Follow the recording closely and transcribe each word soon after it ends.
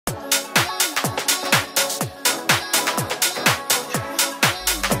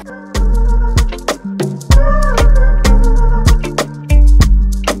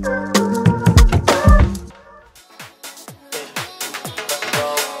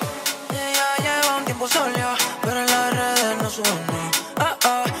solía, pero en las redes no subo nada.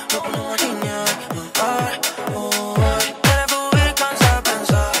 Nos ponemos a guiñar. Quieres subir, cansa de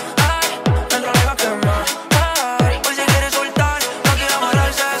pensar. Dentro le va a quemar. Por si quiere soltar, no quiere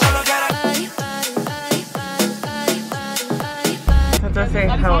amarrarse, solo quiere. Let's say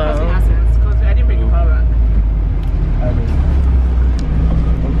hello.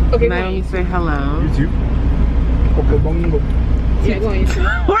 Okay, now you say hello. YouTube. CoCo Bongo. Yeah, go on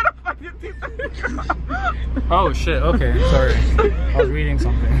YouTube. Where the fuck did you Oh shit, okay, sorry. I was reading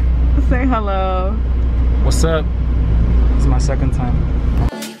something. say hello? What's up? This is my second time.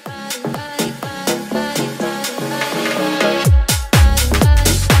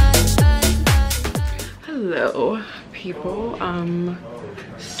 Hello, people.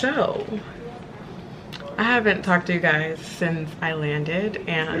 So I haven't talked to you guys since I landed,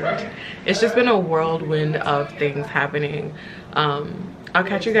 and it's just been a whirlwind of things happening. I'll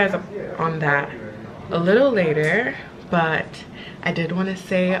catch you guys up on that a little later, but I did want to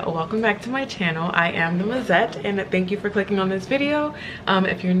say welcome back to my channel. I am the Mazette, and thank you for clicking on this video.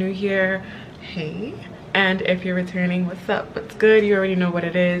 If you're new here, hey. And if you're returning, what's up? What's good? You already know what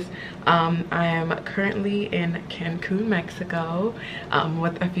it is. I am currently in Cancun, Mexico,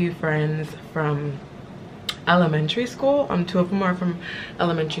 with a few friends from elementary school. Two of them are from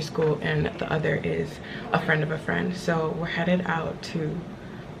elementary school, and the other is a friend of a friend. So we're headed out to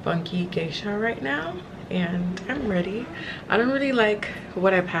Funky Geisha right now, and I'm ready. I don't really like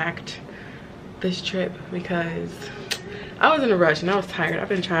what I packed this trip because I was in a rush and I was tired. I've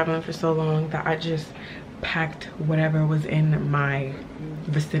been traveling for so long that I just packed whatever was in my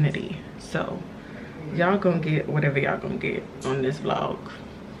vicinity. So y'all gonna get whatever y'all gonna get on this vlog.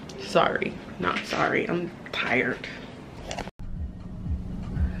 Sorry, not sorry, I'm tired.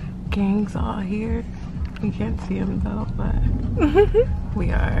 Gang's all here. You can't see them though, but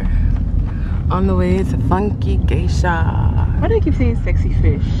we are on the way to Funky Geisha. Why do you keep saying sexy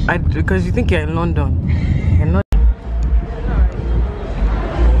fish? Because you think you're in London. You're not.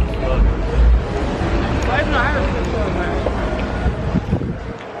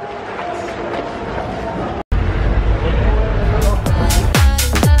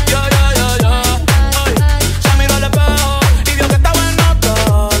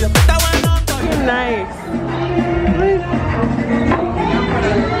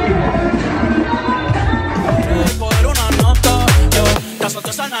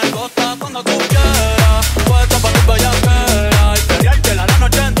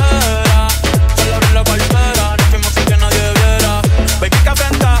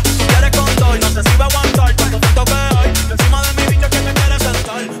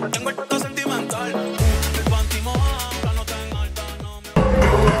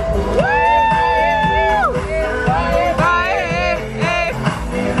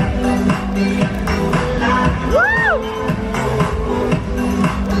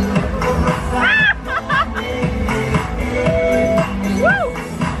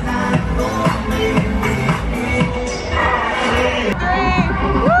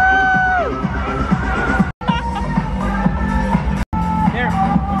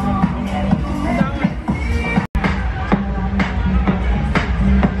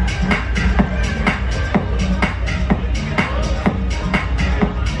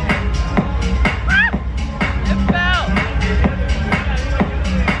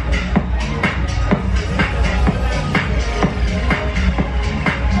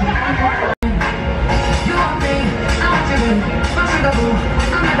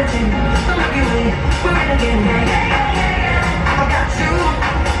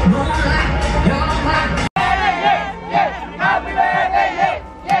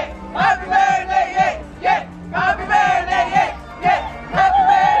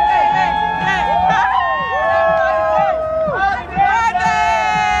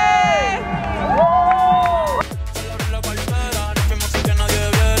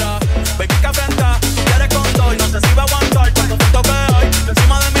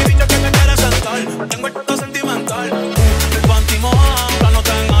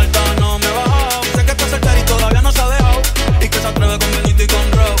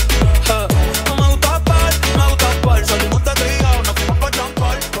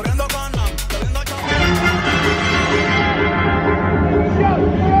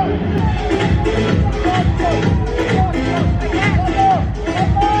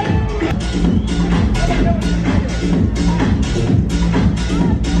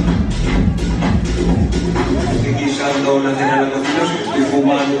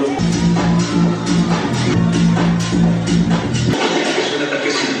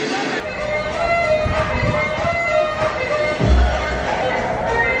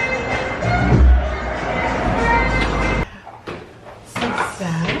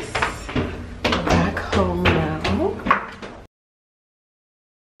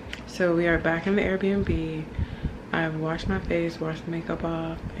 So we are back in the Airbnb. I've washed my face, washed the makeup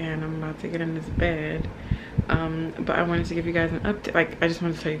off, and I'm about to get in this bed. But I wanted to give you guys an update. Like, I just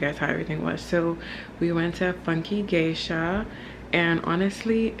wanted to tell you guys how everything was. So we went to Funky Geisha, and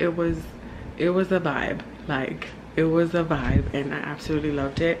honestly, it was a vibe. Like, it was a vibe, and I absolutely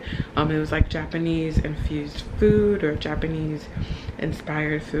loved it. It was like Japanese infused food or Japanese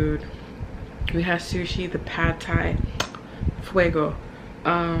inspired food. We had sushi, the pad thai, fuego.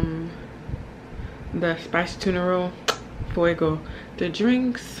 The spicy tuna roll, fuego. The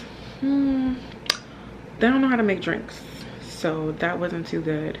drinks, they don't know how to make drinks, so that wasn't too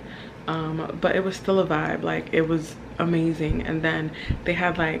good. But it was still a vibe. Like, it was amazing. And then they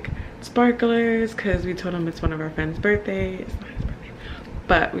had like sparklers, because we told him it's one of our friends' birthday. It's not his birthday,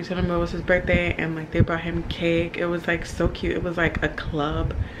 but we told him it was his birthday, and like they brought him cake. It was like so cute. It was like a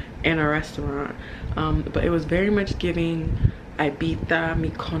club and a restaurant, but it was very much giving Ibiza,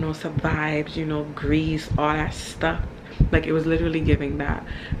 Mykonos vibes, you know, Greece, all that stuff. Like, it was literally giving that.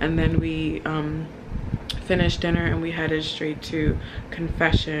 And then we finished dinner and we headed straight to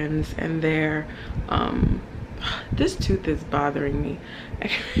Confessions. And there, this tooth is bothering me.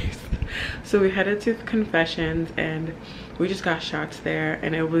 So we headed to Confessions and we just got shots there.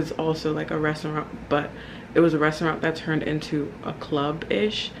 And it was also like a restaurant, but it was a restaurant that turned into a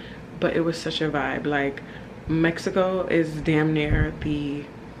club-ish. But it was such a vibe. Like, Mexico is damn near the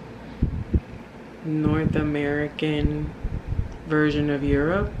North American version of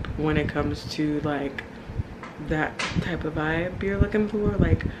Europe when it comes to like that type of vibe you're looking for.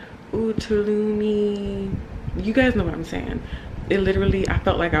 Like, ooh, Tulumi, you guys know what I'm saying. It literally, I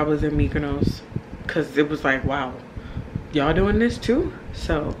felt like I was in Mykonos, because it was like, wow, y'all doing this too?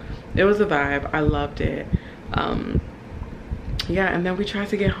 So it was a vibe. I loved it. Yeah, and then we tried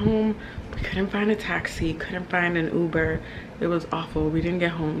to get home. We couldn't find a taxi, couldn't find an Uber. It was awful. We didn't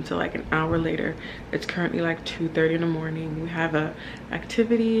get home till like an hour later. It's currently like 2:30 in the morning. We have a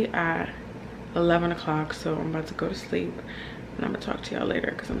activity at 11 o'clock, so I'm about to go to sleep, and I'm gonna talk to y'all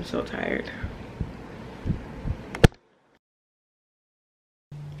later because I'm so tired.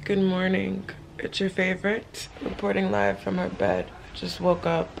 Good morning. It's your favorite, reporting live from her bed. Just woke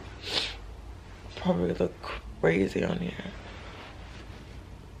up. Probably look crazy on here.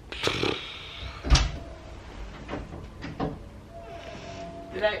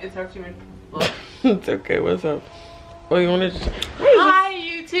 Did I interrupt you? It's okay. What's up? Oh, you want to? Hi,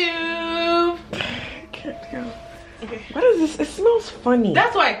 YouTube. Can't go. Okay. What is this? It smells funny.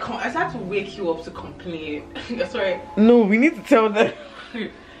 That's why I had to wake you up to complain. That's why. No, we need to tell them.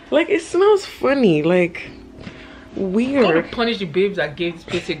 Like, it smells funny. Like, weird. I'm gonna punish the babes that gave this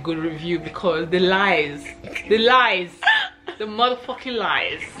place a good review because the lies, the motherfucking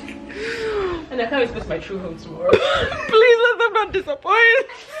lies. And I can't express my true home tomorrow. Please let them not disappoint.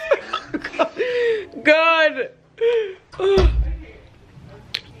 God.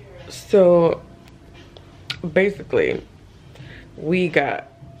 So basically, we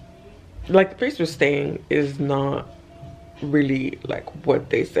got, like, the place we're staying is not really like what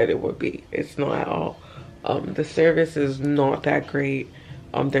they said it would be. It's not at all. The service is not that great.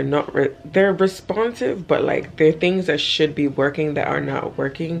 They're responsive, but like there are things that should be working that are not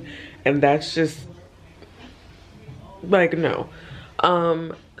working, and that's just like, no.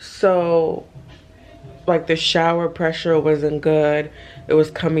 So like the shower pressure wasn't good. It was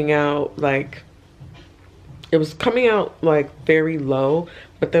coming out like very low,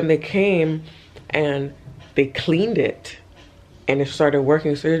 but then they came and they cleaned it and it started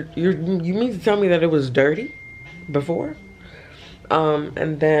working. So you mean to tell me that it was dirty before?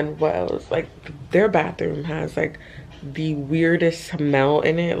 And then what else? Like, their bathroom has like the weirdest smell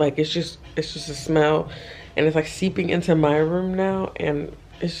in it. Like, it's just a smell, and it's like seeping into my room now, and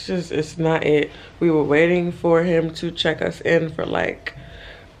it's not it. We were waiting for him to check us in for like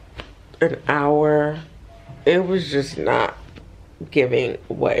an hour. It was just not giving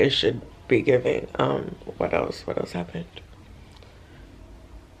what it should be giving. What else happened?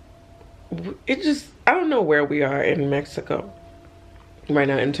 I don't know where we are in Mexico right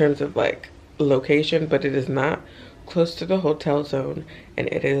now in terms of like location, but it is not close to the hotel zone, and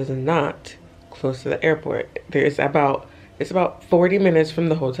it is not close to the airport. It's about 40 minutes from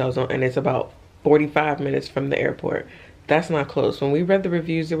the hotel zone, and it's about 45 minutes from the airport. That's not close. When we read the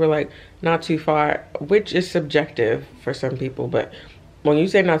reviews, they were like not too far, which is subjective for some people, but when you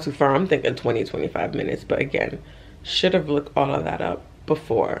say not too far, I'm thinking 20-25 minutes. But again, should have looked all of that up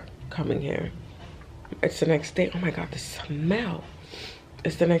before coming here. It's the next day. Oh my god, the smell.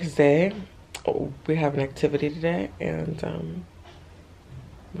 It's the next day. Oh, we have an activity today, and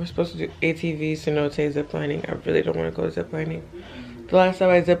we're supposed to do ATV, Cenotes, ziplining. I really don't want to go ziplining. The last time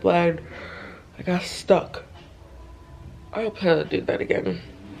I ziplined, I got stuck. I'll probably do that again.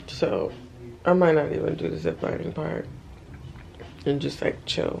 So I might not even do the ziplining part and just like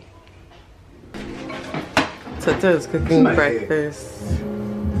chill. Tata's cooking breakfast.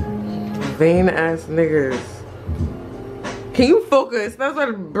 Vain ass niggas. Can you focus? That's like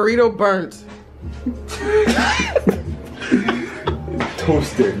a burrito burnt.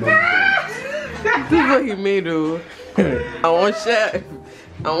 Toasted. This is what he made, dude. I want chef.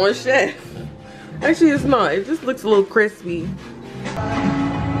 I want chef. Actually, it's not. It just looks a little crispy. What's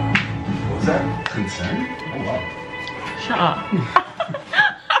that? Concern? Oh wow. Shut up.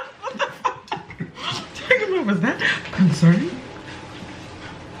 Was that concern?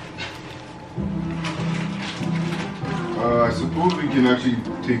 I suppose we can actually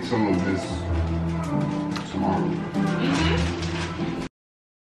take some of this tomorrow.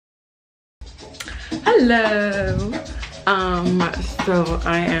 Hello.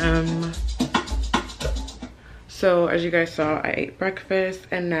 So as you guys saw, I ate breakfast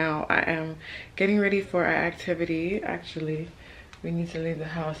and now I am getting ready for our activity. Actually, we need to leave the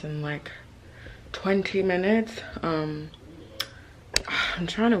house in like 20 minutes. I'm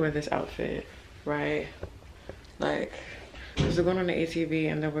trying to wear this outfit, right? Like, because we're going on the ATV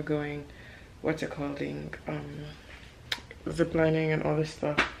and then we're going, what's it called, ziplining and all this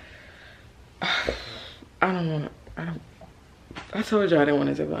stuff. I told you I didn't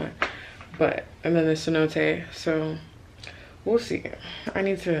want to zipline, but and then the cenote, so we'll see.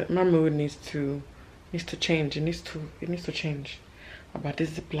 My mood needs to change. It needs to change about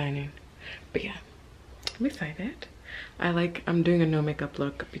this ziplining. But yeah, I'm excited. I'm doing a no makeup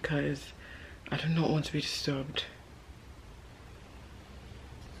look because I do not want to be disturbed.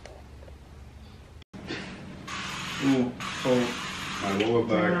 Ooh, my lower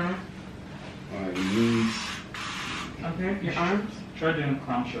back, my knees. Okay, your arms. Try doing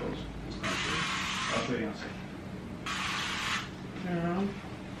clown shows. I'll show you in a second. Turn around.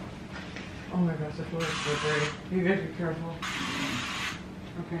 Oh my gosh, the floor is slippery. You guys be careful.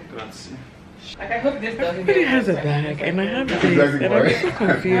 Okay. Grazie. Like, I hope this doesn't Everybody get has a bag, and I have this, Exactly and I'm right. so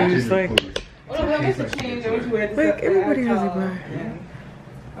confused. Like, Oh, no, what's the change? I want to wear this. Like, everybody has a bag.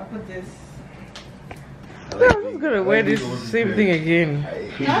 I'll put this. I'm just gonna wear this same thing again. I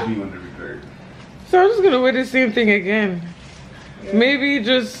hate being under repair. So I'm just gonna wear the same thing again. Maybe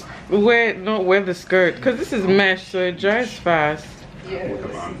just not wear the skirt, cause this is mesh, so it dries fast. Yeah. Walk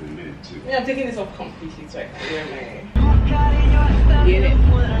around in a minute too. Yeah, I'm taking this off completely so I can wear my. Get it.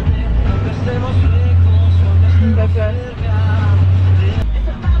 That's right.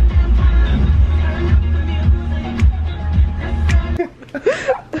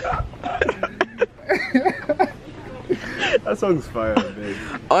 That song's fire, babe.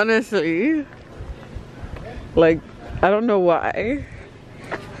 Honestly, like, I don't know why.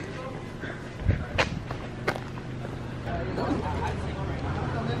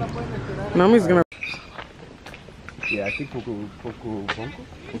 Mommy's gonna. Yeah, I think CoCo Bongo?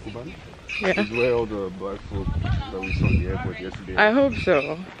 Yeah. Is where all the black folk that we saw in the airport yesterday. I hope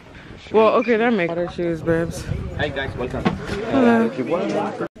so. Well, okay, that makes water shoes, babes. Hi guys, welcome. Hello.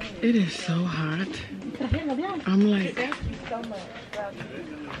 It is so hot. I'm like,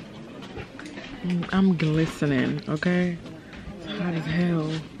 I'm glistening, okay? It's hot as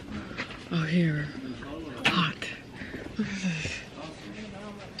hell out here. Hot. Look at this.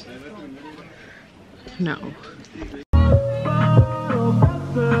 No.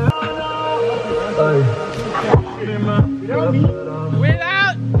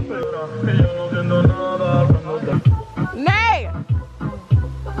 Without. Nay.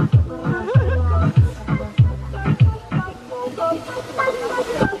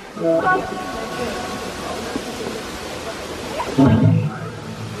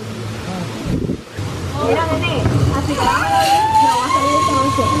 Mira, nene, así que no va a salir esta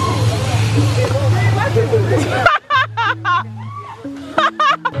noche.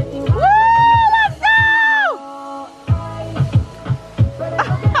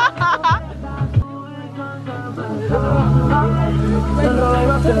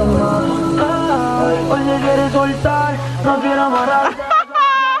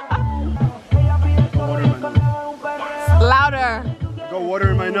 Louder. Got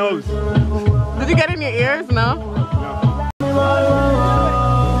water in my nose. Did you get in your ears? No?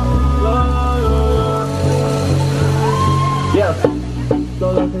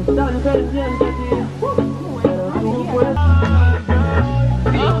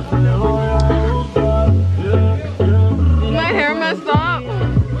 My hair messed up.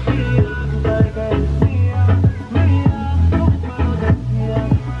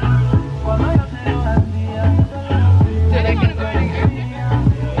 Did I get it?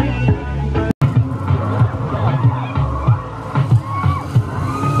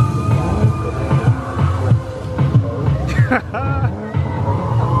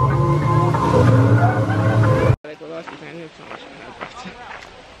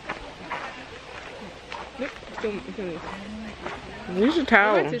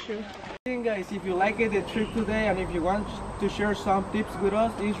 towel. Guys, if you like it, the trip today, and if you want to share some tips with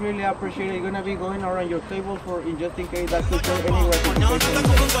us, it's really appreciated. You're gonna be going around your table for just in case that could share anywhere.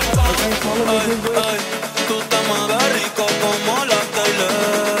 Okay, follow me this way. Tú te mueves rico como la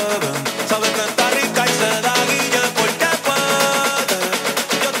Taylor. Sabes que está rica y se da guille porque puede.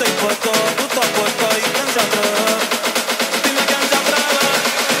 Yo estoy puesto, tú estás puesto y quién se atreve. Dime quién se atreve.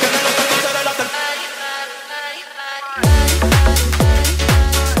 Tiene lo que dice de la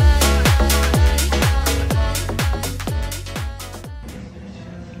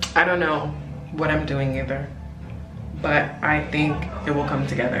I don't know what I'm doing either, but I think it will come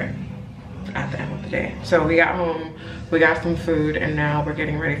together at the end of the day. So we got home, we got some food, and now we're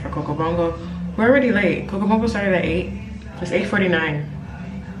getting ready for CoCo Bongo. We're already late. CoCo Bongo started at 8. It's 8:49.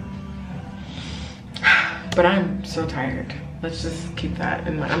 But I'm so tired. Let's just keep that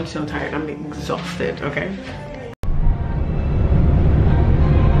in mind. I'm so tired. I'm exhausted, okay?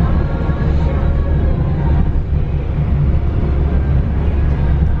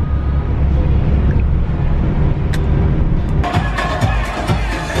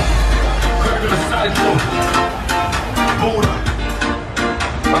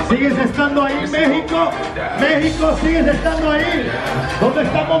 Sigues estando ahí, México. México, sigues estando ahí. ¿Dónde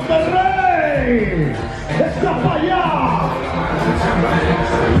está Monterrey? ¡Está para allá!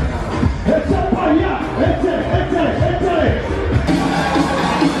 ¡Está para allá! ¡Échale!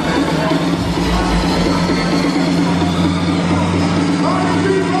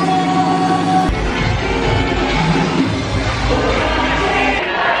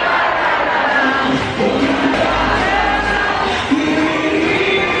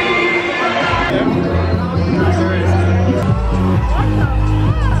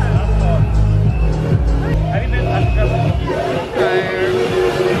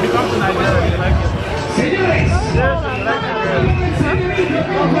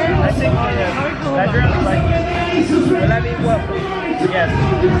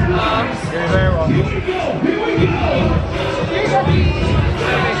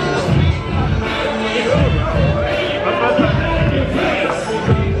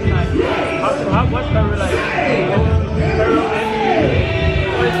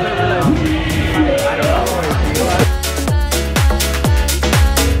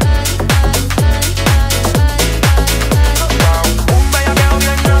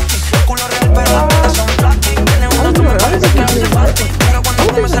 Pero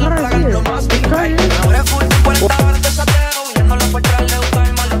cuando me se la plagan lo más big. Ahora es full 40